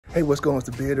Hey, what's going on? It's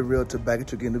the Beard, the Realtor, back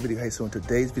at you again in the video. Hey, so in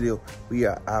today's video, we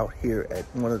are out here at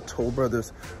one of the Toll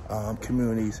Brothers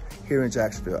communities here in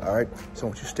Jacksonville, all right? So I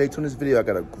want you to stay tuned in this video. I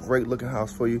got a great looking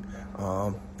house for you. I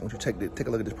want you to take a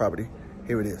look at this property.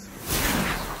 Here it is.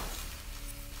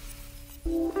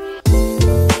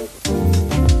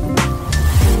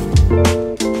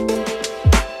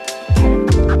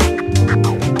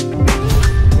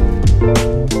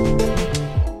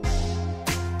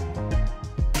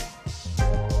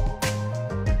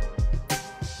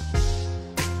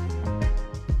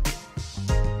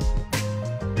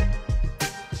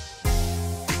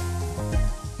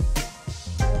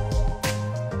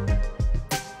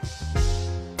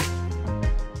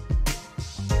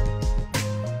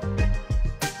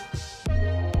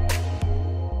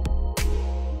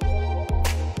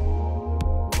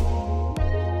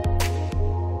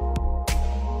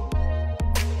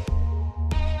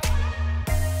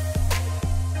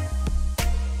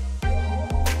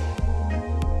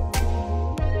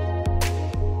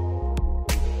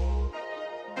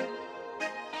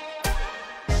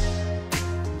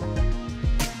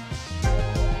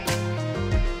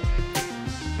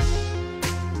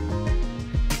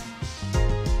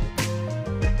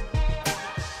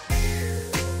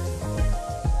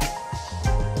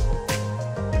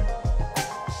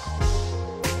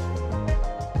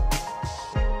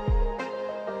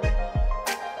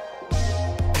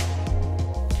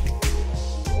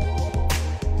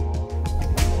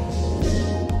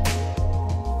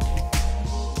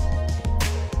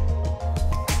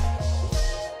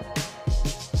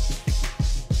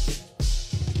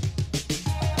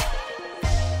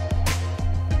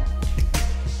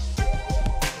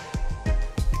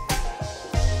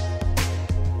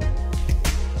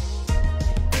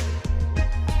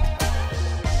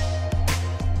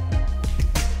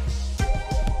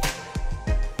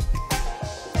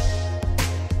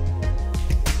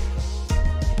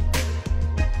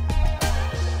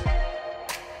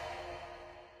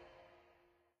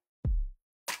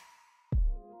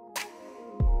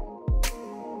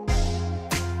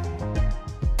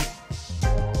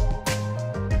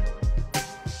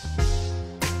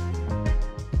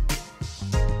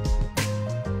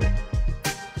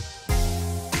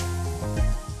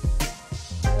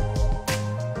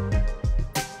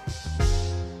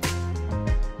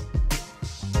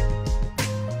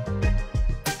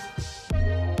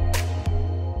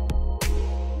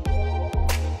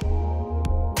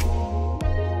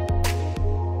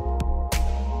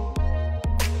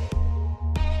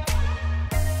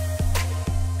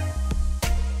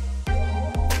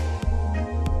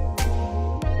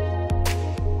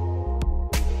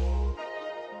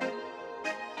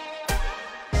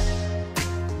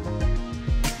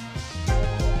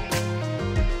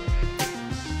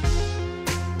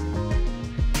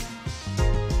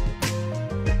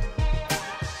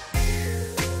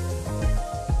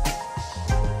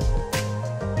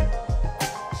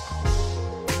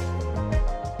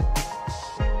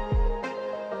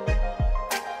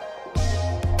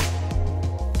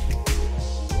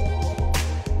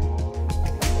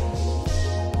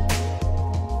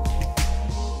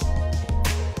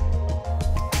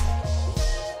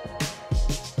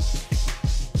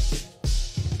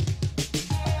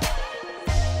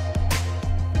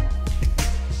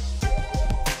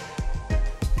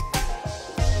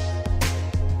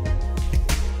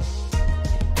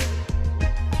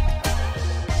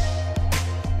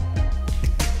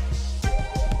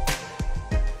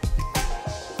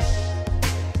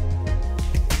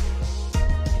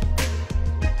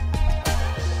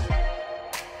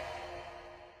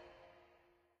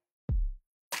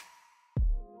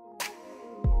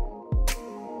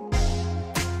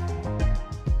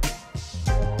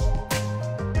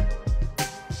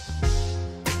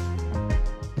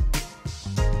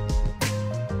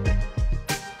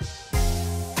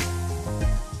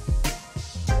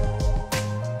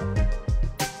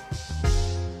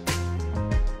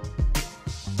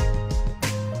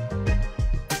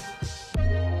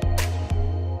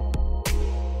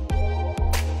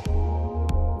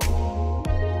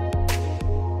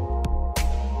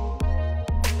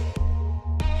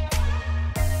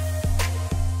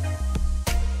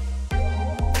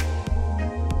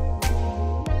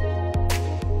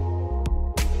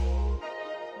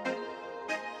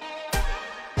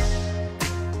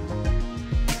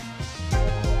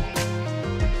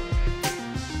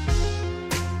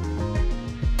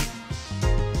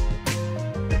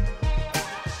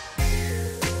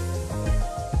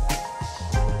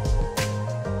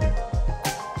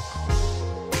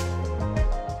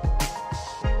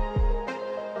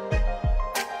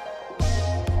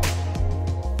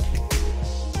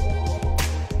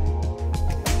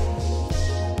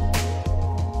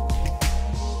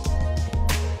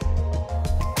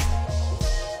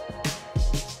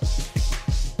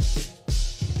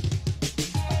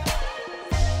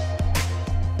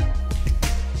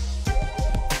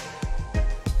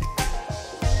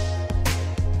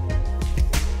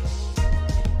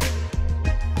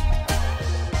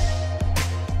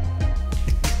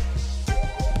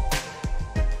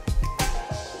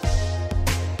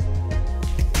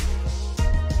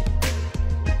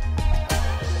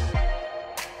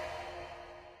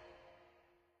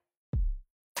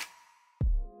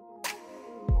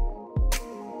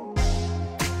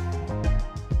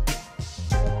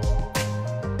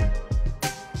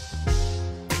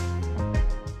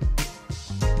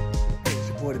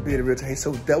 with the Bearded Realtor. Hey,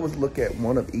 so that was a look at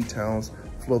one of E-Town's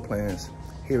floor plans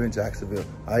here in Jacksonville.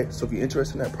 All right, so if you're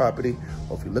interested in that property,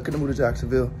 or if you're looking to move to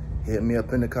Jacksonville, hit me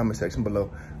up in the comment section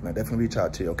below, and I'll definitely reach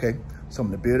out to you, okay? So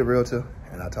I'm the Bearded Realtor,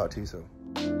 and I'll talk to you soon.